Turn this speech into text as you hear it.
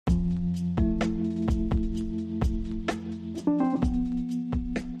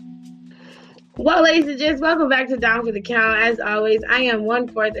Well, ladies and gents, welcome back to Down for the Count. As always, I am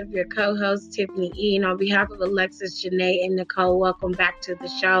one-fourth of your co-host, Tiffany E. And on behalf of Alexis, Janae, and Nicole, welcome back to the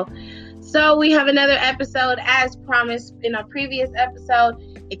show. So we have another episode, as promised in our previous episode.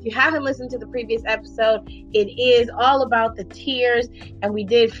 If you haven't listened to the previous episode, it is all about the tears. And we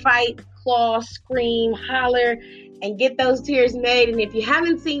did fight, claw, scream, holler, and get those tears made. And if you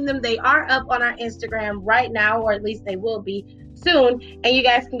haven't seen them, they are up on our Instagram right now, or at least they will be soon, and you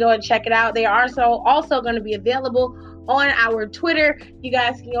guys can go and check it out. They are also going to be available on our Twitter. You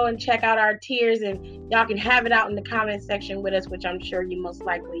guys can go and check out our tears, and y'all can have it out in the comment section with us, which I'm sure you most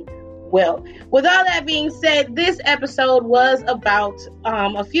likely will. With all that being said, this episode was about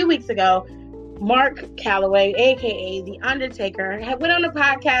a few weeks ago. Mark Calloway, aka The Undertaker, went on a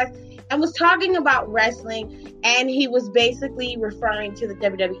podcast and was talking about wrestling, and he was basically referring to the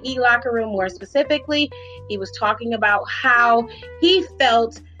WWE locker room. More specifically, he was talking about how he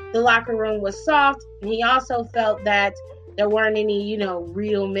felt the locker room was soft, and he also felt that there weren't any,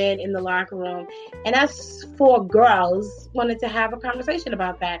 real men in the locker room. And us four girls wanted to have a conversation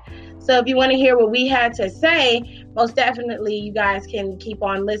about that. So if you want to hear what we had to say, most definitely you guys can keep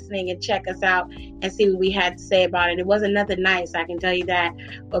on listening and check us out and see what we had to say about it. It wasn't nothing nice, I can tell you that,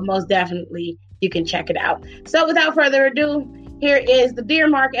 but most definitely you can check it out. So without further ado, here is the Dear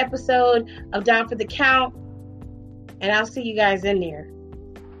Mark episode of Down for the Count, and I'll see you guys in there.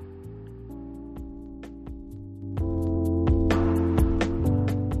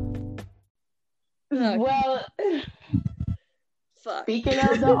 Well, speaking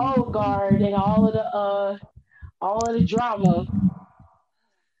of the old guard and all of the drama,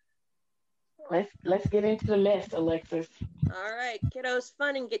 let's get into the mess, Alexis. All right, kiddos,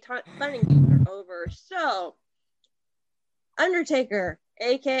 fun and games are over. So, Undertaker,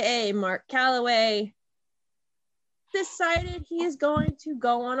 aka Mark Calloway, decided he is going to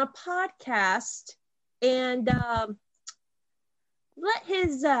go on a podcast and let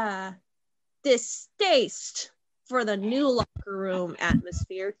his distaste for the new locker room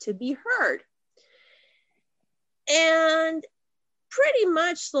atmosphere to be heard. And pretty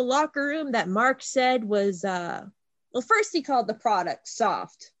much the locker room that Mark said was, first he called the product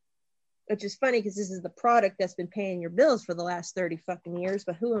soft, which is funny because this is the product that's been paying your bills for the last 30 fucking years,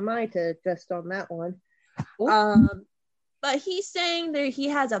 but who am I to just on that one? But he's saying that he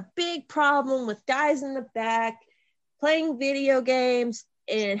has a big problem with guys in the back playing video games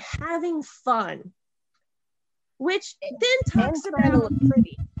and having fun, which then talks about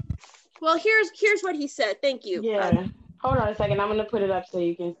pretty. Well, here's what he said. Thank you. Yeah. Hold on a second. I'm going to put it up so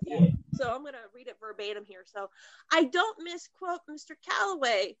you can see it. So I'm going to read it verbatim here. So I don't misquote Mr.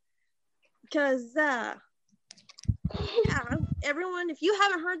 Calloway because, everyone, if you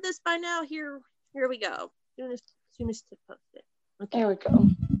haven't heard this by now, here we go. As soon as to post it. Okay. There we go.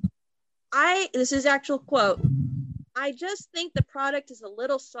 This is actual quote. I just think the product is a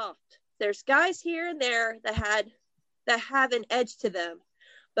little soft. There's guys here and there that have an edge to them,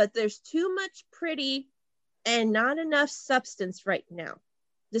 but there's too much pretty and not enough substance right now.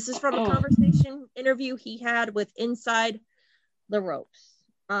 This is from a conversation interview he had with Inside the Ropes.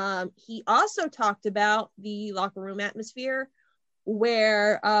 He also talked about the locker room atmosphere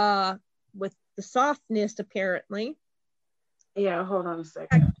where with the softness apparently. Yeah, hold on a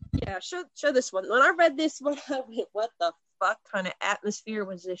second. Yeah, show this one. When I read this one, I went, what the fuck kind of atmosphere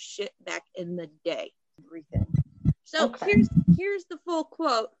was this shit back in the day? Everything. So here's the full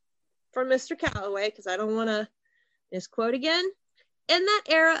quote from Mr. Calloway, because I don't want to misquote again. In that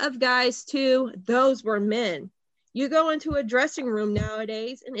era of guys too, those were men. You go into a dressing room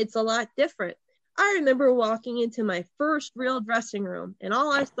nowadays and it's a lot different. I remember walking into my first real dressing room and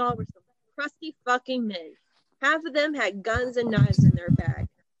all I saw were some crusty fucking men. Half of them had guns and knives in their bag.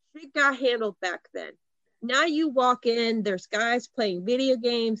 Shit got handled back then. Now you walk in, there's guys playing video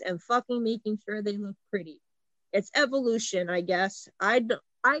games and fucking making sure they look pretty. It's evolution, I guess. I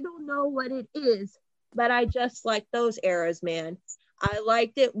don't know what it is, but I just like those eras, man. I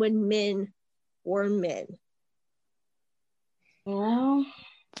liked it when men were men. Well,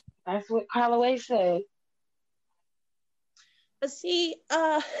 that's what Calloway said. But see,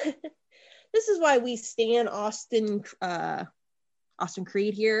 this is why we stand Austin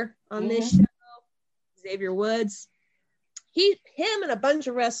Creed here on this show. Xavier Woods. Him and a bunch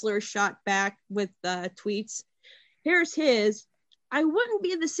of wrestlers shot back with tweets. Here's his. I wouldn't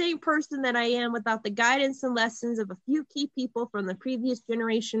be the same person that I am without the guidance and lessons of a few key people from the previous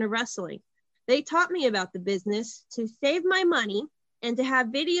generation of wrestling. They taught me about the business, to save my money, and to have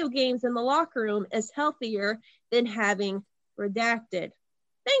video games in the locker room is healthier than having redacted.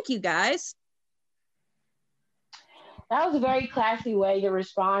 Thank you, guys. That was a very classy way to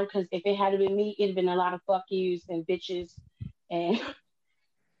respond, because if it had been me, it'd have been a lot of fuck yous and bitches, and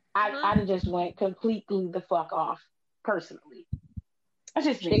I'd have just went completely the fuck off, personally. That's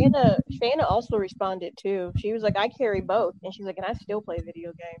just me. Shayna also responded too. She was like, I carry both. And she's like, and I still play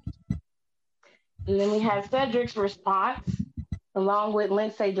video games. And then we had Cedric's response, along with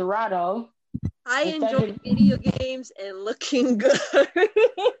Lindsay Dorado. I enjoy video games and looking good.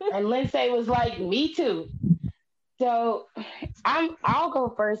 And Lindsay was like, me too. So I'll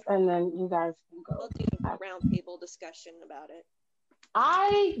go first, and then you guys can go. We'll do a roundtable discussion about it.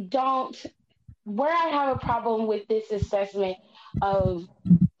 Where I have a problem with this assessment of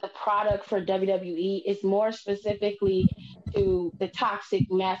the product for WWE is more specifically to the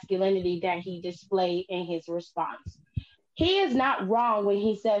toxic masculinity that he displayed in his response. He is not wrong when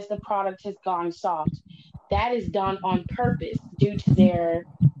he says the product has gone soft. That is done on purpose due to their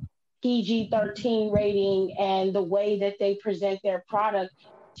PG-13 rating and the way that they present their product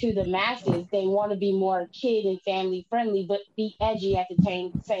to the masses. They want to be more kid and family friendly, but be edgy at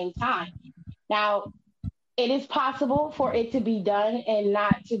the same time. Now, it is possible for it to be done and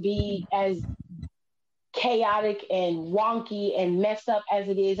not to be as chaotic and wonky and messed up as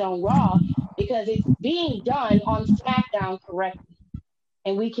it is on Raw, because it's being done on SmackDown correctly,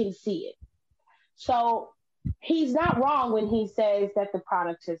 and we can see it. So he's not wrong when he says that the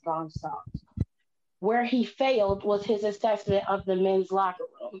product has gone soft. Where he failed was his assessment of the men's locker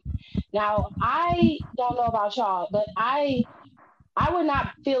room. Now, I don't know about y'all, but I would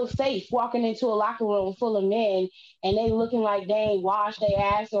not feel safe walking into a locker room full of men and they looking like they ain't washed their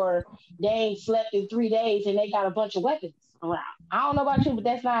ass or they ain't slept in 3 days and they got a bunch of weapons around. I don't know about you, but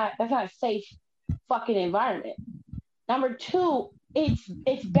that's not a safe fucking environment. Number two,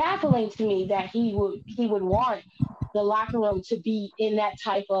 it's baffling to me that he would want the locker room to be in that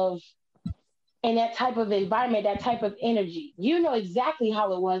type of environment, that type of energy. You know exactly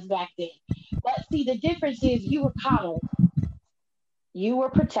how it was back then. But see, the difference is you were coddled. You were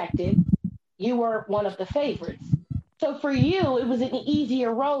protected. You were one of the favorites. So for you, it was an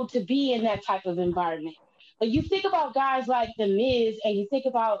easier road to be in that type of environment. But you think about guys like The Miz and you think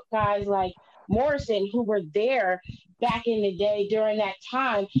about guys like Morrison who were there back in the day during that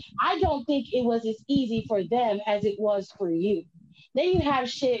time. I don't think it was as easy for them as it was for you. Then you have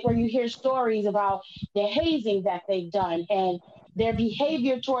shit where you hear stories about the hazing that they've done and their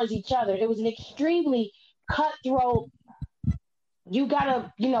behavior towards each other. It was an extremely cutthroat, you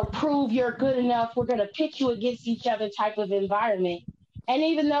gotta, prove you're good enough. We're gonna pit you against each other type of environment. And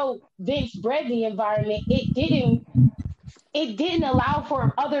even though Vince bred the environment, it didn't allow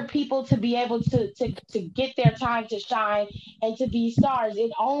for other people to be able to get their time to shine and to be stars.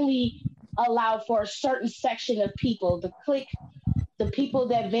 It only allowed for a certain section of people, the clique, the people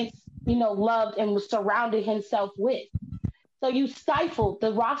that Vince, loved and was surrounded himself with. So you stifled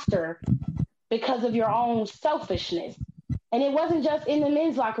the roster because of your own selfishness. And it wasn't just in the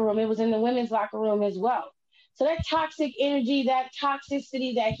men's locker room, it was in the women's locker room as well. So that toxic energy, that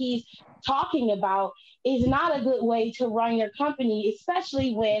toxicity that he's talking about is not a good way to run your company,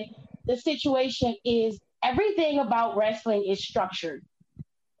 especially when the situation is everything about wrestling is structured.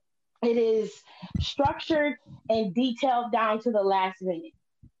 It is structured and detailed down to the last minute.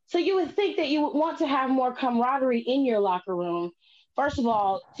 So you would think that you would want to have more camaraderie in your locker room. First of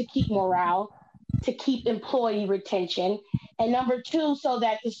all, to keep morale, to keep employee retention. And number two, so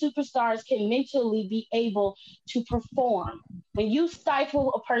that the superstars can mentally be able to perform. When you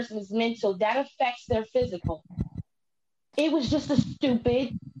stifle a person's mental, that affects their physical. It was just a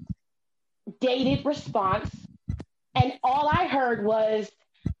stupid, dated response. And all I heard was,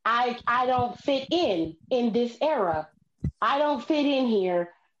 I don't fit in this era. I don't fit in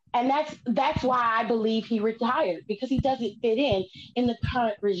here. And that's why I believe he retired, because he doesn't fit in the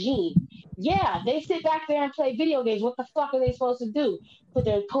current regime. Yeah, they sit back there and play video games. What the fuck are they supposed to do?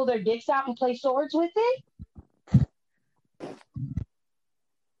 Pull their dicks out and play swords with it?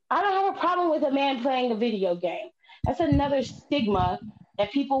 I don't have a problem with a man playing a video game. That's another stigma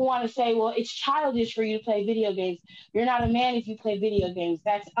that people want to say, well, it's childish for you to play video games. You're not a man if you play video games.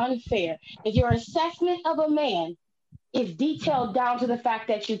 That's unfair. If your assessment of a man is detailed down to the fact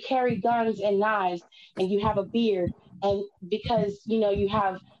that you carry guns and knives and you have a beard, and because you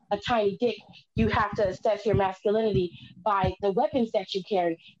have a tiny dick, you have to assess your masculinity by the weapons that you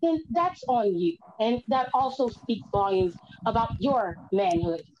carry, then that's on you. And that also speaks volumes about your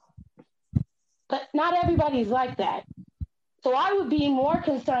manhood. But not everybody's like that. So I would be more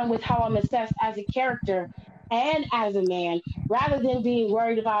concerned with how I'm assessed as a character and as a man, rather than being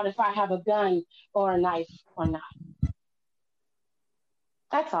worried about if I have a gun or a knife or not.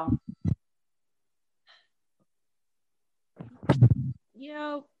 That's all. you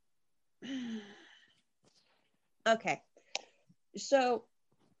know, okay. So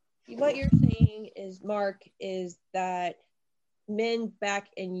what you're saying is, Mark, is that men back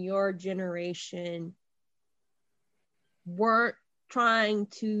in your generation weren't trying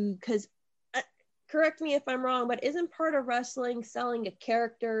to, because correct me if I'm wrong, but isn't part of wrestling selling a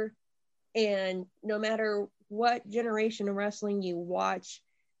character? And no matter what generation of wrestling you watch,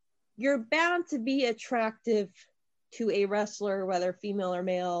 you're bound to be attractive to a wrestler, whether female or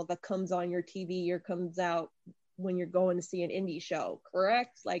male, that comes on your TV or comes out when you're going to see an indie show,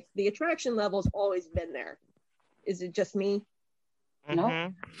 correct? Like, the attraction level's always been there. Is it just me? No.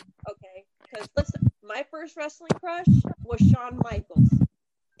 Okay, because listen, my first wrestling crush was Shawn Michaels,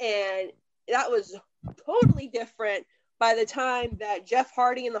 and that was totally different by the time that Jeff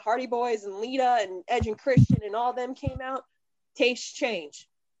Hardy and the Hardy Boys and Lita and Edge and Christian and all them came out. Tastes change.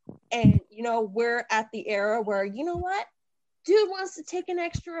 And, you know, we're at the era where, you know what? Dude wants to take an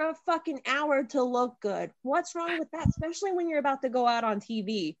extra fucking hour to look good. What's wrong with that? Especially when you're about to go out on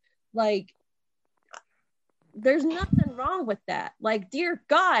TV. Like, there's nothing wrong with that. Like, dear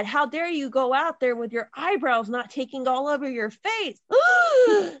God, how dare you go out there with your eyebrows not taking all over your face?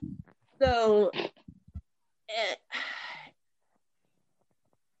 So,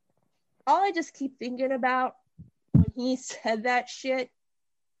 all I just keep thinking about when he said that shit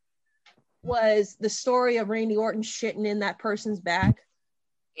was the story of Randy Orton shitting in that person's bag.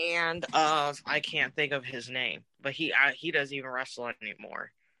 And I can't think of his name, but he doesn't even wrestle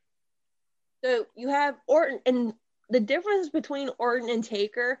anymore. So you have Orton, and the difference between Orton and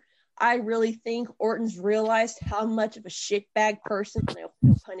Taker, I really think Orton's realized how much of a shitbag person,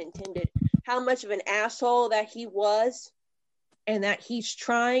 no pun intended, how much of an asshole that he was, and that he's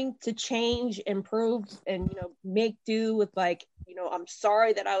trying to change, improve, and, you know, make do with, like, you know, I'm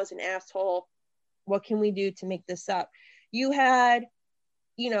sorry that I was an asshole. What can we do to make this up? You had,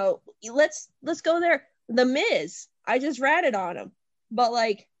 you know, let's go there. The Miz, I just ratted on him, but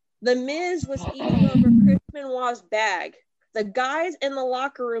like, The Miz was eating over Chris Benoit's bag. The guys in the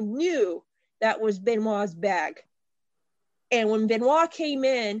locker room knew that was Benoit's bag. And when Benoit came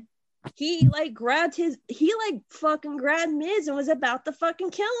in, he fucking grabbed Miz and was about to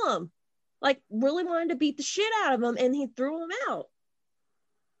fucking kill him. Like, really wanted to beat the shit out of him, and he threw him out.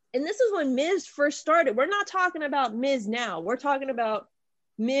 And this is when Miz first started. We're not talking about Miz now. We're talking about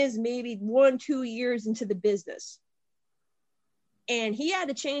Miz maybe 1-2 years into the business. And he had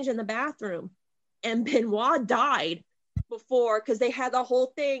to change in the bathroom. And Benoit died before, because they had the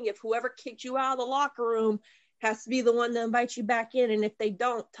whole thing, if whoever kicked you out of the locker room has to be the one to invite you back in, and if they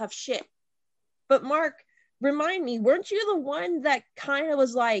don't, tough shit. But Mark, remind me, weren't you the one that kind of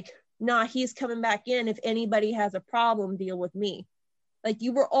was like, nah, he's coming back in, if anybody has a problem, deal with me? Like,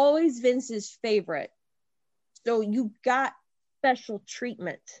 you were always Vince's favorite, so you got special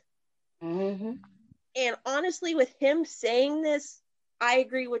treatment. Mm-hmm. And honestly, with him saying this, I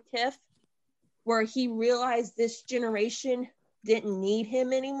agree with Tiff, where he realized this generation didn't need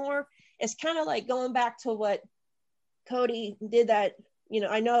him anymore. It's kind of like going back to what Cody did, that, you know,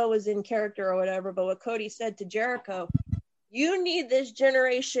 I know it was in character or whatever, but what Cody said to Jericho, you need this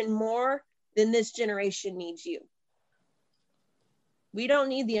generation more than this generation needs you. We don't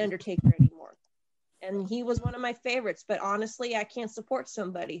need The Undertaker anymore. And he was one of my favorites, but honestly, I can't support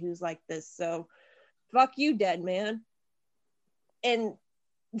somebody who's like this. So fuck you, dead man. And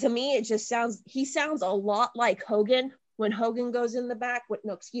to me, it just he sounds a lot like Hogan when Hogan goes in the back.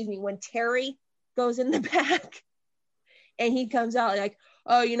 When Terry goes in the back and he comes out like,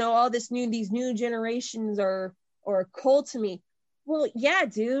 oh, you know, all these new generations are cold to me. Well, yeah,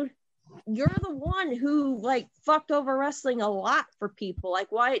 dude, you're the one who like fucked over wrestling a lot for people.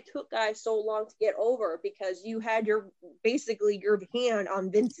 Like, why it took guys so long to get over, because you had your hand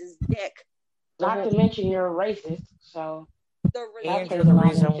on Vince's dick. Not to mention you're a racist, so. And you're the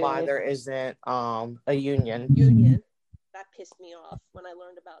reason why there isn't a union. That pissed me off when I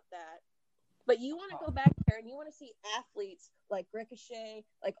learned about that. But you want to go back there and you want to see athletes like Ricochet,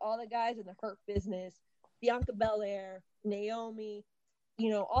 like all the guys in the Hurt Business, Bianca Belair, Naomi, you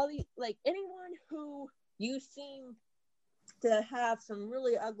know, all the, like, anyone who you seem to have some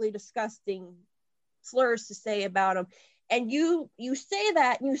really ugly, disgusting slurs to say about them. And you say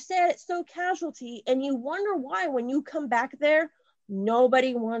that, and you said it so casualty, and you wonder why when you come back there,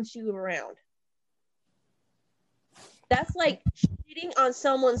 nobody wants you around. That's like shitting on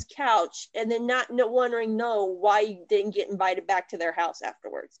someone's couch and then not wondering why you didn't get invited back to their house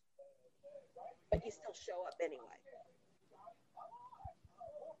afterwards. But you still show up anyway.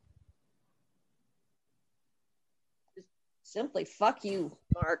 Just simply fuck you,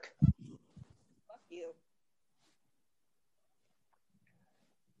 Mark. Fuck you.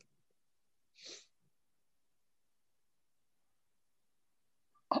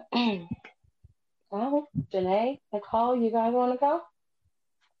 Well, Janae, Nicole, you guys want to go?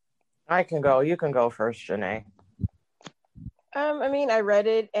 I can go. You can go first, Janae. I mean, I read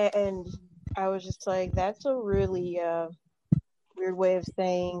it and I was just like, that's a really weird way of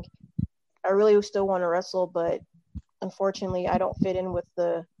saying I really still want to wrestle, but unfortunately, I don't fit in with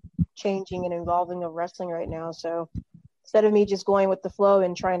the changing and evolving of wrestling right now. So instead of me just going with the flow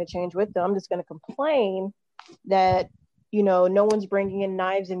and trying to change with them, I'm just going to complain that, no one's bringing in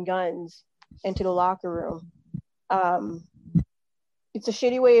knives and guns into the locker room. It's a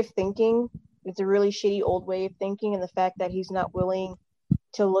shitty way of thinking. It's a really shitty old way of thinking. And the fact that he's not willing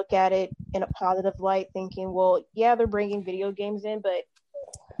to look at it in a positive light, thinking, well, yeah, they're bringing video games in, but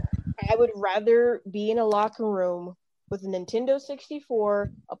I would rather be in a locker room with a Nintendo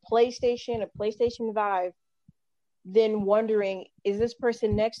 64, a PlayStation 5, than wondering, is this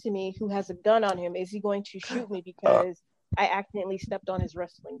person next to me who has a gun on him, is he going to shoot me because I accidentally stepped on his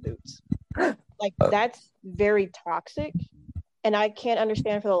wrestling boots? Like, that's very toxic. And I can't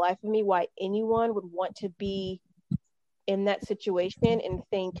understand for the life of me why anyone would want to be in that situation and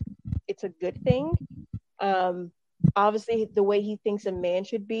think it's a good thing. Obviously, the way he thinks a man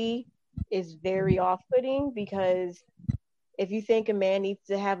should be is very off-putting, because if you think a man needs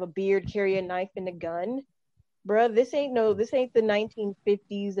to have a beard, carry a knife and a gun, bruh, this ain't the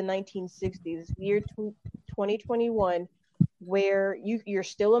 1950s, the 1960s. It's the year 2021, where you're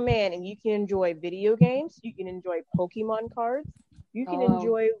still a man and you can enjoy video games, you can enjoy Pokemon cards, you can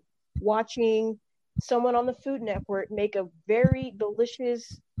enjoy watching someone on the Food Network make a very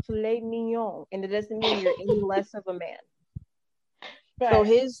delicious filet mignon, and it doesn't mean you're any less of a man. Right. So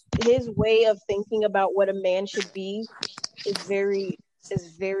his way of thinking about what a man should be is very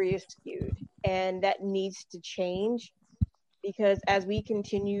skewed, and that needs to change, because as we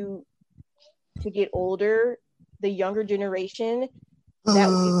continue to get older, the younger generation that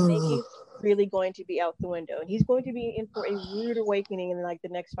we think is really going to be out the window, and he's going to be in for a rude awakening in like the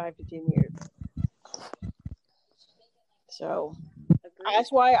next 5 to 10 years. So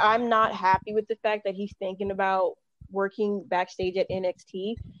that's why I'm not happy with the fact that he's thinking about working backstage at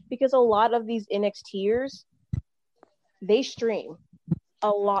NXT, because a lot of these NXTers, they stream. A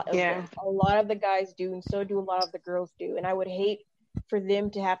lot of them. A lot of the guys do, and so do a lot of the girls do. And I would hate for them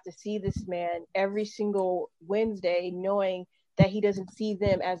to have to see this man every single Wednesday, knowing that he doesn't see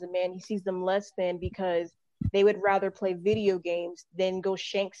them as a man. He sees them less than, because they would rather play video games than go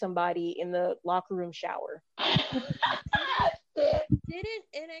shank somebody in the locker room shower. Didn't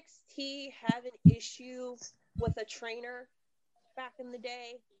NXT have an issue with a trainer back in the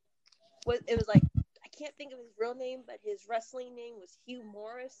day? It was like, I can't think of his real name, but his wrestling name was Hugh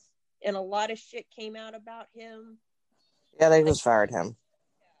Morris, and a lot of shit came out about him. Yeah, they just fired him.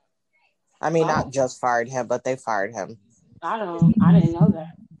 I mean, not just fired him, but they fired him. I didn't know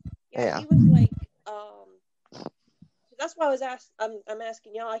that. Yeah. He was like, that's why I'm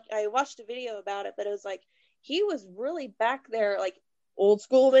asking y'all. I watched a video about it, but it was like, he was really back there, like old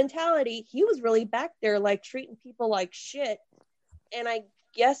school mentality. He was really back there, like treating people like shit. And I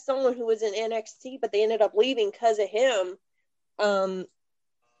guess someone who was in NXT, but they ended up leaving because of him.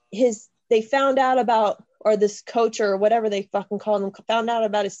 They found out about, or this coach or whatever they fucking called him, found out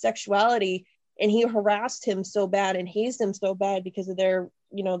about his sexuality, and he harassed him so bad and hazed him so bad because of their,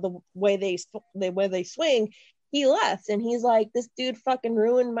 the way they swing. He left, and he's like, this dude fucking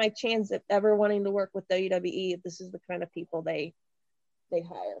ruined my chance at ever wanting to work with WWE if this is the kind of people they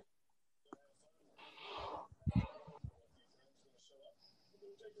hire.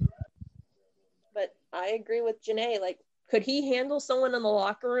 But I agree with Janae. Like, could he handle someone in the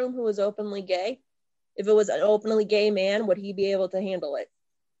locker room who was openly gay? If it was an openly gay man, would he be able to handle it?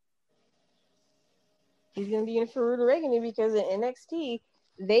 He's going to be in for rude awakening, because in NXT,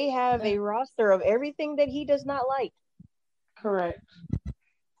 they have a roster of everything that he does not like. Correct.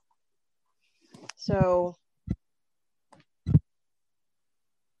 So,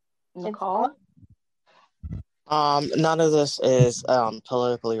 Nicole? None of this is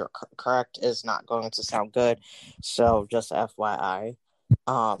politically correct. Is not going to sound good. So just FYI.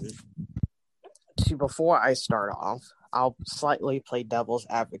 Before I start off, I'll slightly play devil's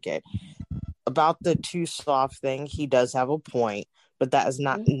advocate. About the too soft thing, he does have a point, but that is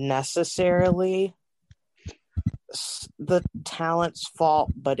not necessarily the talent's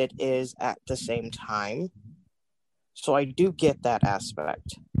fault, but it is at the same time. So I do get that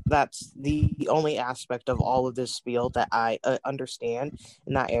aspect. That's the only aspect of all of this spiel that I understand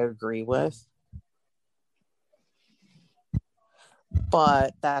and that I agree with.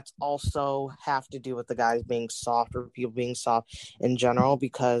 But that's also have to do with the guys being soft, or people being soft in general,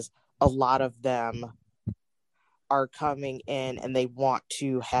 because a lot of them are coming in and they want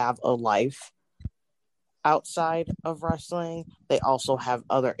to have a life outside of wrestling. They also have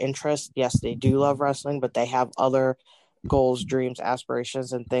other interests. Yes, they do love wrestling, but they have other goals, dreams,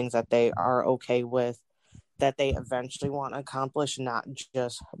 aspirations, and things that they are okay with, that they eventually want to accomplish, not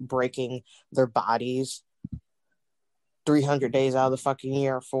just breaking their bodies 300 days out of the fucking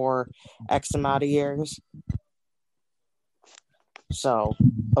year for X amount of years. So,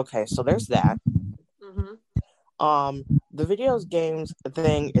 okay, so there's that. Mm-hmm. The videos games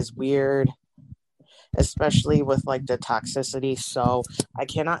thing is weird, especially with like the toxicity. So I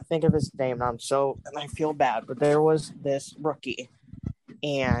cannot think of his name, and I feel bad, but there was this rookie,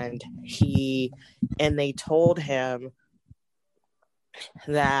 and they told him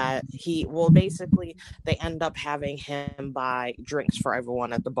that basically they end up having him buy drinks for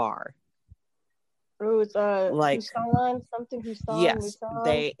everyone at the bar. It was like Husan, something Husan. Yes, Husan.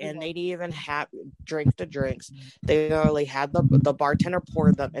 they didn't even have drink the drinks. They literally had the bartender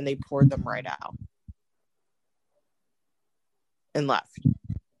pour them, and they poured them right out and left.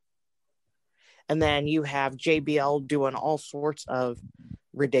 And then you have JBL doing all sorts of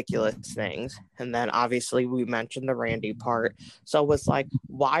ridiculous things. And then obviously we mentioned the Randy part. So it's like,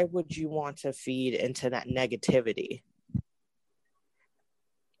 why would you want to feed into that negativity?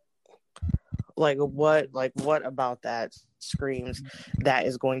 What about that screams that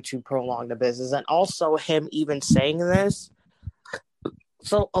is going to prolong the business? And also him even saying this.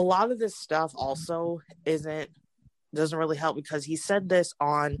 So a lot of this stuff also doesn't really help, because he said this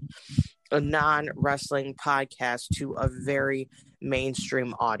on a non-wrestling podcast to a very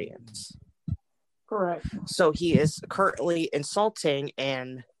mainstream audience. Correct. So he is currently insulting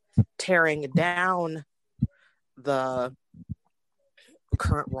and tearing down the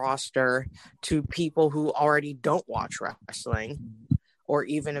current roster to people who already don't watch wrestling, or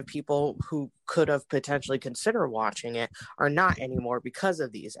even if people who could have potentially considered watching it are not anymore because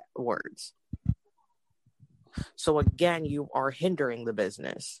of these words. So again, you are hindering the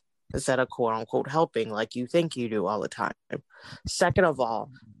business instead of quote unquote helping like you think you do all the time. Second of all,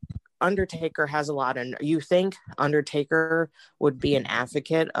 Undertaker has a lot of, you think Undertaker would be an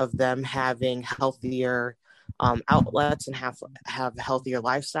advocate of them having healthier outlets and have healthier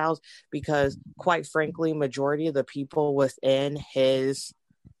lifestyles, because quite frankly, majority of the people within his,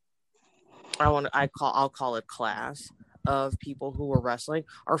 I'll call it class of people who are wrestling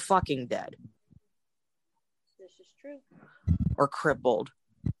are fucking dead. This is true. Or crippled.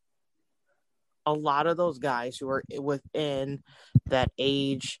 A lot of those guys who are within that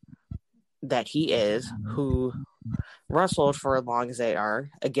age that he is, who wrestled for as long as they are,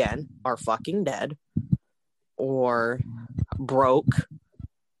 again, are fucking dead or broke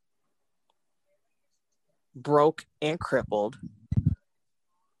and crippled,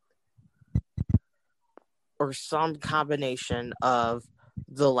 or some combination of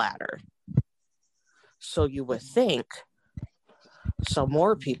the latter. So you would think, so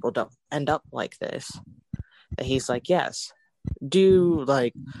more people don't end up like this. And he's like, yes,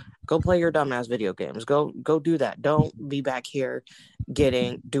 go play your dumbass video games. Go do that. Don't be back here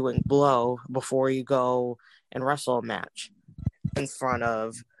doing blow before you go and wrestle a match in front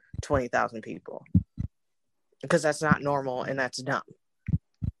of 20,000 people. Because that's not normal and that's dumb.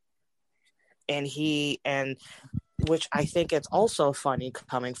 And which I think it's also funny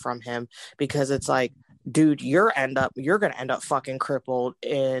coming from him, because it's like, dude, you're gonna end up fucking crippled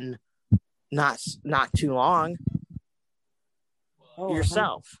in not too long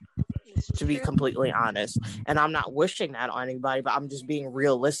yourself, to be completely honest. And I'm not wishing that on anybody, but I'm just being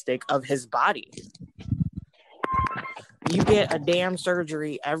realistic of his body. You get a damn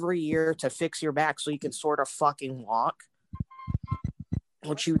surgery every year to fix your back so you can sort of fucking walk.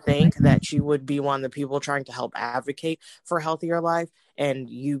 Would you think that you would be one of the people trying to help advocate for a healthier life, and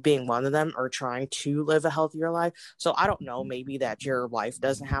you being one of them are trying to live a healthier life? So I don't know, maybe that your wife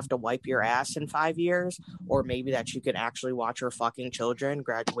doesn't have to wipe your ass in 5 years, or maybe that you can actually watch your fucking children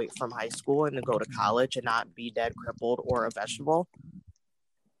graduate from high school and go to college and not be dead, crippled, or a vegetable.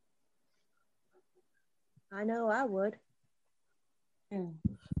 I know I would.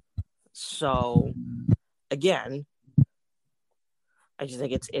 So again, I just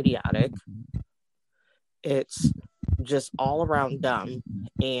think it's idiotic. It's just all around dumb.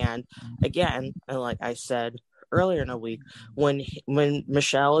 And again, like I said earlier in the week, when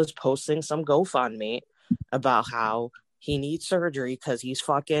Michelle is posting some GoFundMe about how he needs surgery because he's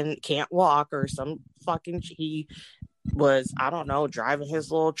fucking can't walk, or he was, I don't know, driving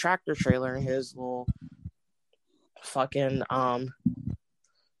his little tractor trailer in his little fucking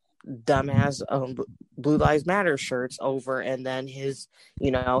dumbass Blue Lives Matter shirts over, and then his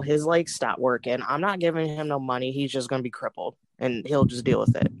legs stop working. I'm not giving him no money. He's just going to be crippled, and he'll just deal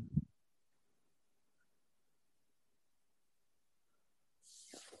with it.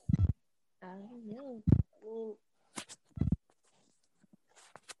 I don't know.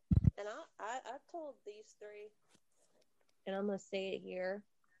 And I told these three, and I'm going to say it here.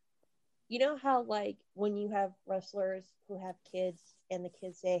 You know how, like, when you have wrestlers who have kids and the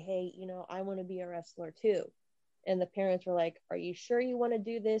kids say, hey, I want to be a wrestler too. And the parents were like, are you sure you want to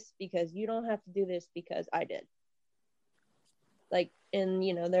do this? Because you don't have to do this because I did. Like, and,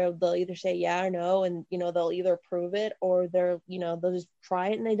 they'll either say yeah or no, and, they'll either prove it or they'll just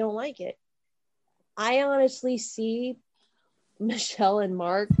try it and they don't like it. I honestly see Michelle and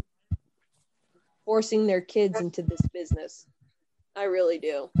Mark forcing their kids into this business. I really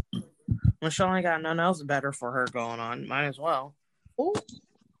do. Michelle ain't got nothing else better for her going on. Might as well. Ooh.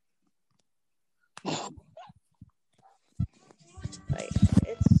 Like,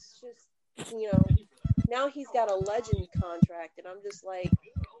 it's just, now he's got a legend contract, and I'm just like,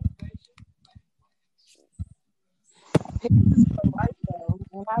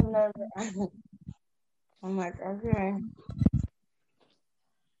 I've never. I'm like, okay.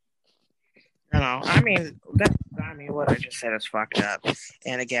 What I just said is fucked up.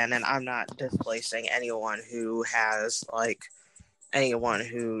 And again, I'm not displacing anyone who's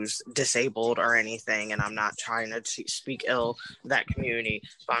disabled or anything, and I'm not trying to speak ill of that community,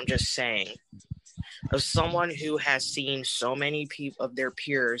 but I'm just saying, as someone who has seen so many people of their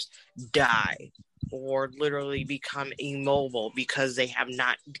peers die or literally become immobile because they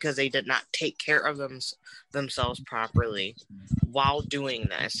did not take care of themselves properly while doing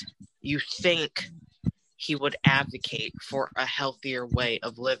this, you think he would advocate for a healthier way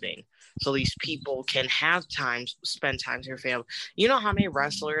of living so these people can spend time with their family. You know how many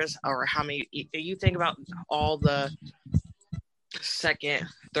wrestlers, or how many, you think about all the second,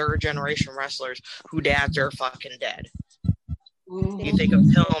 third generation wrestlers who dads are fucking dead. Mm-hmm. You think of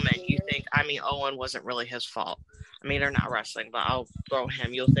Pillman, Owen wasn't really his fault. They're not wrestling, but I'll throw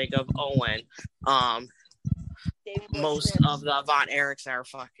him. You'll think of Owen. Most of the Von Erichs are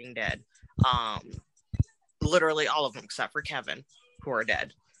fucking dead. Literally all of them except for Kevin, who are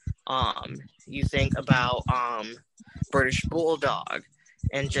dead. You think about British Bulldog,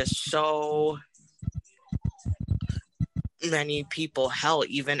 and just so many people. Hell,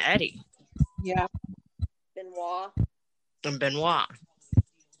 even Eddie. Yeah. Benoit. And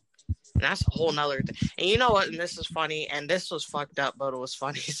that's a whole nother thing. And you know what? And this is funny, and this was fucked up, but it was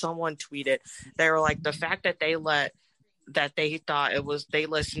funny. Someone tweeted, they were like, the fact that they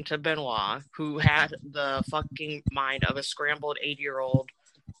listened to Benoit, who had the fucking mind of a scrambled 80-year-old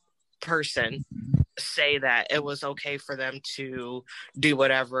person, say that it was okay for them to do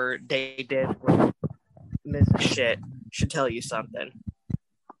whatever they did with Miss Shit, should tell you something.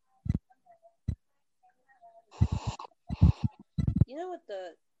 You know what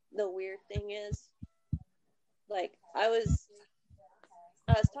the weird thing is? Like, I was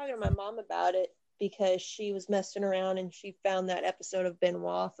talking to my mom about it, because she was messing around and she found that episode of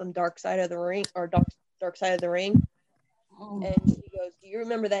Benoit from Dark Side of the Ring. Oh. And she goes, do you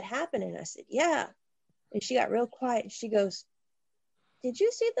remember that happening? I said, yeah. And she got real quiet. And she goes, did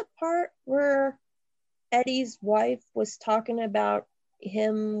you see the part where Eddie's wife was talking about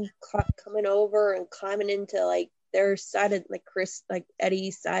him coming over and climbing into like their side of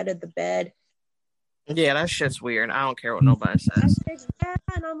Eddie's side of the bed? Yeah, that shit's weird. I don't care what nobody says. I said, yeah.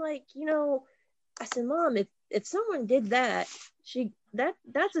 And I'm like, I said, Mom, if someone did that,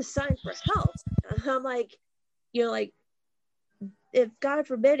 that's a sign for help. I'm like, if God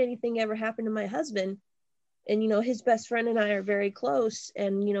forbid anything ever happened to my husband, and his best friend and I are very close,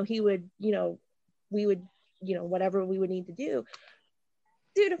 and he would, we would, whatever we would need to do.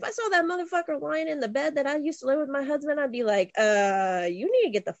 Dude, if I saw that motherfucker lying in the bed that I used to live with my husband, I'd be like, you need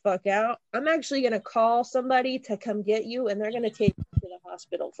to get the fuck out. I'm actually gonna call somebody to come get you, and they're gonna take you to the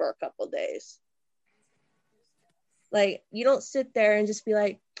hospital for a couple of days. Like, you don't sit there and just be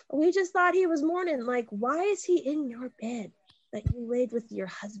like, we just thought he was mourning. Like, why is he in your bed that you laid with your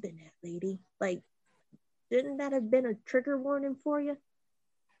husband at, lady? Like, didn't that have been a trigger warning for you?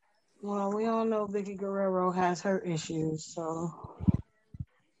 Well, we all know Vicky Guerrero has her issues, so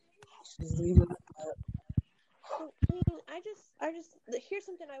just leave it at that. I just here's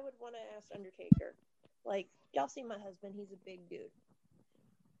something I would want to ask Undertaker. Like, y'all see my husband, he's a big dude.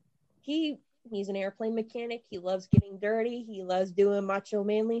 He's an airplane mechanic. He loves getting dirty. He loves doing macho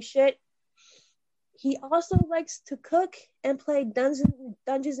manly shit. He also likes to cook and play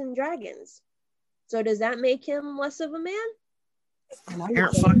Dungeons and Dragons. So does that make him less of a man?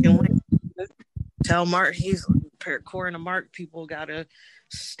 tell Mark, he's according to Mark, people gotta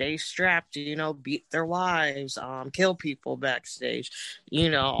stay strapped, beat their wives, kill people backstage,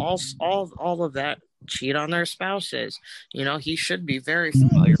 all of that, cheat on their spouses. He should be very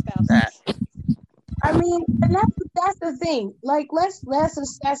familiar with that. I mean, and that's the thing. Like, let's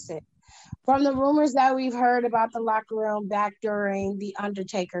assess it. From the rumors that we've heard about the locker room back during the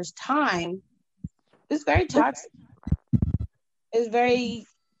Undertaker's time, it's very toxic. It's very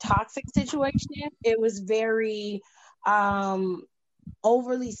toxic situation. It was very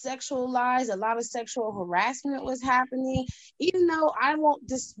overly sexualized. A lot of sexual harassment was happening. Even though I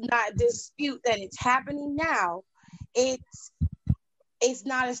won't not dispute that it's happening now, it's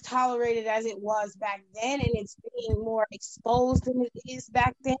not as tolerated as it was back then, and it's being more exposed than it is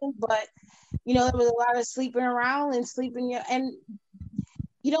back then. But there was a lot of sleeping around and and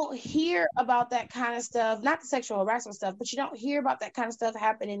you don't hear about that kind of stuff, not the sexual harassment stuff, but you don't hear about that kind of stuff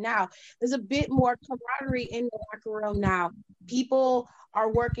happening now. There's a bit more camaraderie in the locker room now. People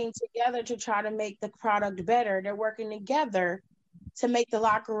are working together to try to make the product better. They're working together to make the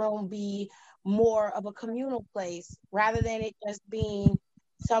locker room be more of a communal place rather than it just being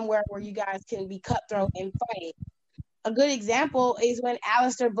somewhere where you guys can be cutthroat and fight. A good example is when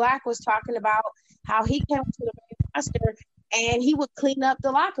Aleister Black was talking about how he came to the main roster and he would clean up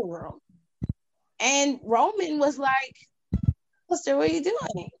the locker room. And Roman was like, Aleister, what are you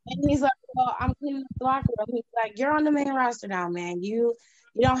doing? And he's like, well, I'm cleaning up the locker room. He's like, you're on the main roster now, man. You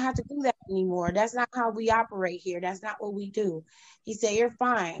don't have to do that anymore. That's not how we operate here. That's not what we do. He said, you're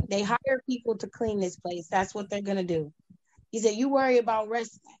fine. They hire people to clean this place. That's what they're going to do. He said, you worry about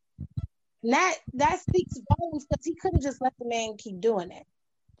wrestling. And that speaks volumes because he could have just let the man keep doing it.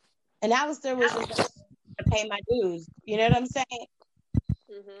 And Aleister was just to pay my dues. You know what I'm saying?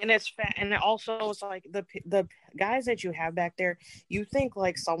 Mm-hmm. And it's fat, and it also is like the guys that you have back there. You think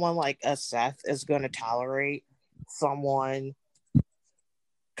like someone like a Seth is going to tolerate someone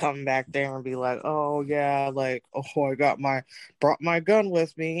coming back there and be like, oh yeah, like, oh, I brought my gun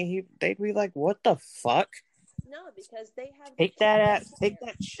with me. They'd be like, what the fuck? No, because they have take that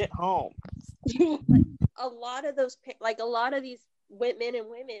shit home. Like a lot of these men and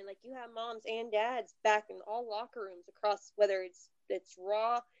women, like you have moms and dads back in all locker rooms across, whether it's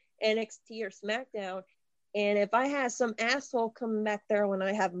Raw, NXT, or SmackDown. And if I had some asshole come back there when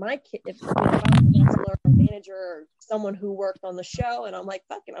I have my kid, if I'm a wrestler or manager or someone who worked on the show, and I'm like,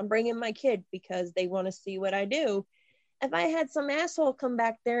 fuck it, I'm bringing my kid because they want to see what I do. If I had some asshole come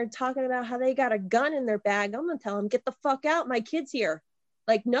back there and talking about how they got a gun in their bag, I'm gonna tell them, get the fuck out, my kid's here.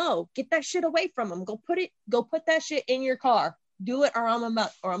 Like, no, get that shit away from them. Go put that shit in your car. Do it, or I'm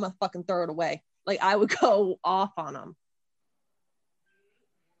gonna fucking throw it away. Like, I would go off on them.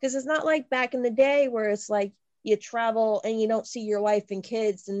 Because it's not like back in the day where it's like you travel and you don't see your wife and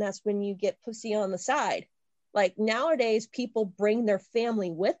kids, and that's when you get pussy on the side. Like nowadays, people bring their family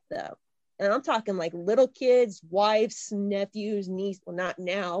with them. And I'm talking like little kids, wives, nephews, nieces. Well, not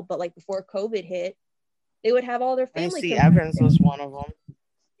now, but like before COVID hit, they would have all their family. Lacey Evans was one of them.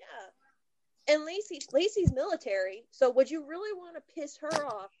 Yeah. And Lacey's military. So would you really want to piss her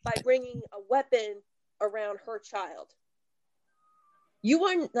off by bringing a weapon around her child? You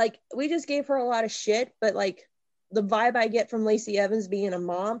wouldn't, like, we just gave her a lot of shit, but like the vibe I get from Lacey Evans being a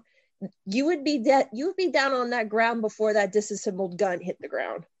mom, you would be down on that ground before that disassembled gun hit the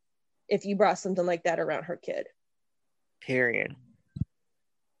ground if you brought something like that around her kid. Period.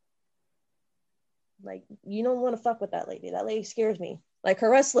 Like, you don't want to fuck with that lady. That lady scares me. Like,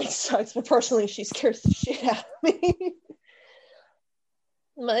 her wrestling sucks, but personally, she scares the shit out of me.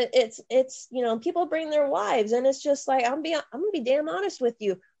 But it's people bring their wives, and it's just like, I'm gonna be damn honest with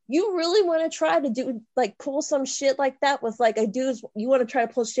you. You really want to try to do, like, pull some shit like that with like a dude's, you want to try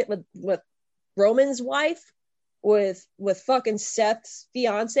to pull shit with Roman's wife, with fucking Seth's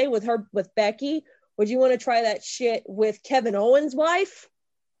fiance, with Becky? Would you want to try that shit with Kevin Owens' wife?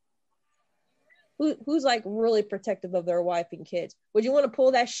 Who's like really protective of their wife and kids? Would you want to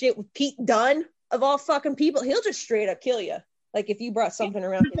pull that shit with Pete Dunne, of all fucking people? He'll just straight up kill you. Like if you brought something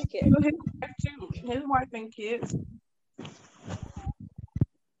around his kid. His wife and kids.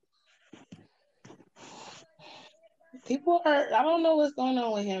 People are, I don't know what's going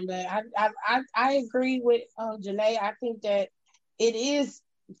on with him, but I agree with Janae. I think that it is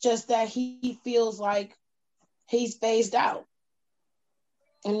just that he feels like he's phased out.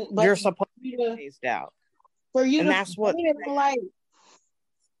 But you're supposed to be phased out. For you, and to that's what like.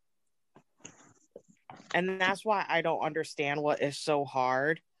 And that's why I don't understand what is so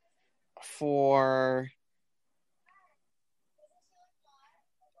hard for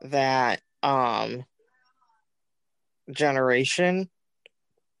that generation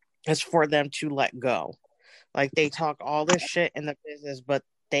is for them to let go. Like, they talk all this shit in the business, but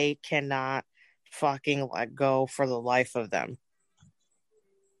they cannot fucking let go for the life of them.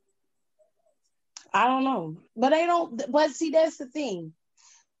 I don't know. But they don't, but see, that's the thing.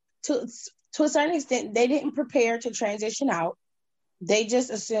 To a certain extent, they didn't prepare to transition out. They just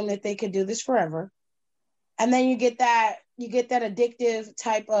assumed that they could do this forever. And then you get that addictive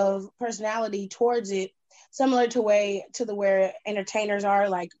type of personality towards it, similar to where entertainers are,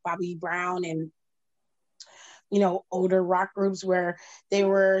 like Bobby Brown and, you know, older rock groups, where they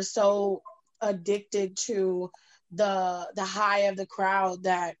were so addicted to the high of the crowd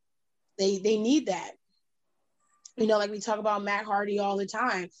that they need that. You know, like we talk about Matt Hardy all the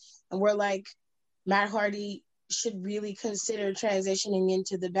time, and we're like, Matt Hardy should really consider transitioning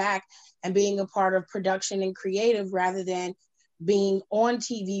into the back and being a part of production and creative rather than being on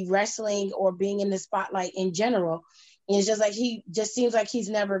TV wrestling or being in the spotlight in general. And it's just like, he just seems like he's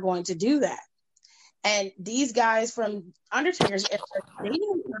never going to do that. And these guys from Undertaker's era, they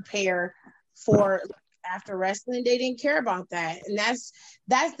didn't prepare for after wrestling. They didn't care about that. And that's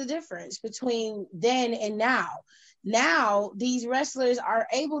the difference between then and now. Now, these wrestlers are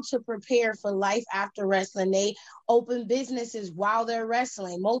able to prepare for life after wrestling. They open businesses while they're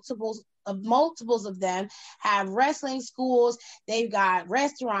wrestling. Multiples of them have wrestling schools. They've got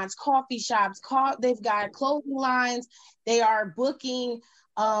restaurants, coffee shops, they've got clothing lines. They are booking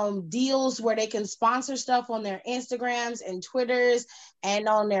deals where they can sponsor stuff on their Instagrams and Twitters and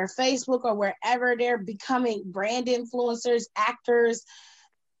on their Facebook or wherever. They're becoming brand influencers, actors,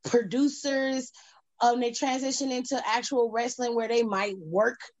 producers. They transition into actual wrestling where they might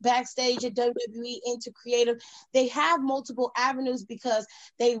work backstage at WWE into creative. They have multiple avenues because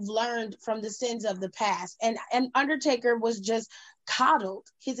they've learned from the sins of the past. And Undertaker was just coddled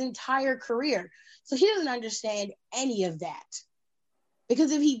his entire career. So he doesn't understand any of that.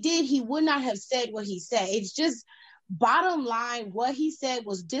 Because if he did, he would not have said what he said. It's just bottom line, what he said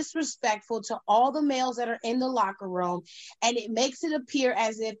was disrespectful to all the males that are in the locker room, and it makes it appear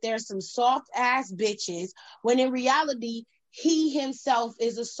as if there's some soft ass bitches, when in reality he himself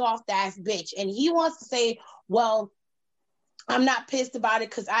is a soft ass bitch, and he wants to say, well, I'm not pissed about it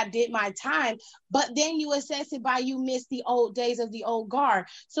because I did my time, but then you assess it by you miss the old days of the old guard.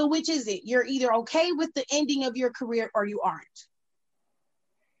 So which is it? You're either okay with the ending of your career or you aren't.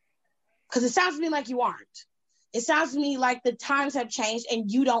 Because it sounds to me like you aren't. It sounds to me like the times have changed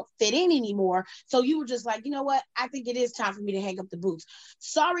and you don't fit in anymore. So you were just like, you know what? I think it is time for me to hang up the boots.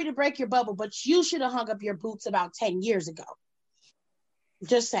 Sorry to break your bubble, but you should have hung up your boots about 10 years ago.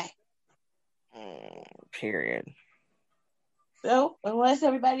 Just say. Period. So, is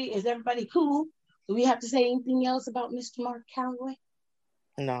everybody cool? Do we have to say anything else about Mr. Mark Calaway?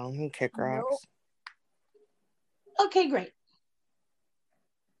 No, he kick rocks. No. Okay, great.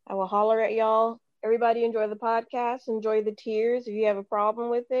 I will holler at y'all. Everybody enjoy the podcast. Enjoy the tears. If you have a problem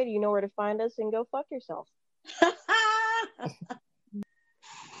with it, you know where to find us, and go fuck yourself.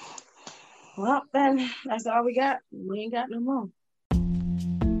 Well, then, that's all we got. We ain't got no more.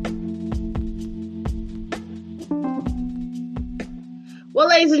 Well,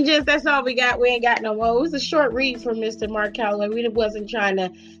 ladies and gents, that's all we got. We ain't got no more. It was a short read from Mr. Mark Calaway. We wasn't trying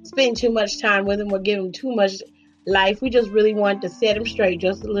to spend too much time with him or give him too much life. We just really wanted to set him straight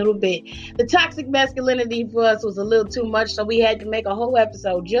just a little bit. The toxic masculinity for us was a little too much, so we had to make a whole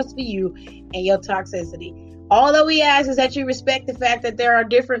episode just for you and your toxicity. All that we ask is that you respect the fact that there are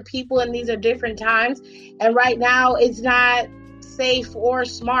different people and these are different times. And right now, it's not safe or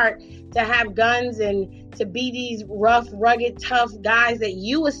smart to have guns and to be these rough, rugged, tough guys that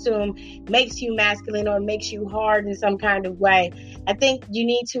you assume makes you masculine or makes you hard in some kind of way. I think you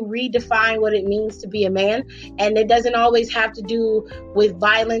need to redefine what it means to be a man, and it doesn't always have to do with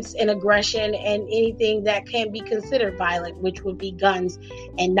violence and aggression and anything that can be considered violent, which would be guns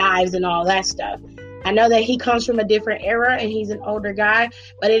and knives and all that stuff. I know that he comes from a different era and he's an older guy,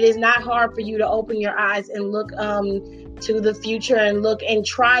 but it is not hard for you to open your eyes and look to the future and look and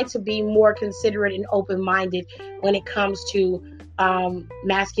try to be more considerate and open-minded when it comes to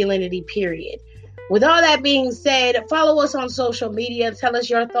masculinity, period. With all that being said, follow us on social media. Tell us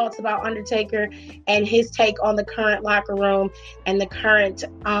your thoughts about Undertaker and his take on the current locker room and the current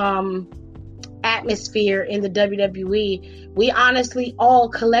atmosphere in the WWE. We honestly all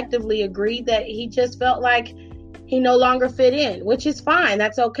collectively agreed that he just felt like he no longer fit in, which is fine.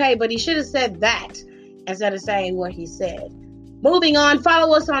 That's okay. But he should have said that instead of saying what he said. Moving on,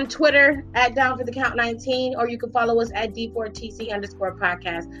 follow us on Twitter at DownForTheCount19, or you can follow us at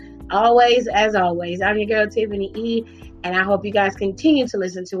D4TC_podcast. Always, as always, I'm your girl, Tiffany E., and I hope you guys continue to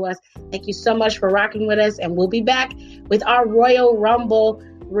listen to us. Thank you so much for rocking with us, and we'll be back with our Royal Rumble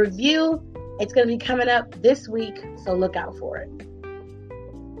review. It's going to be coming up this week, so look out for it.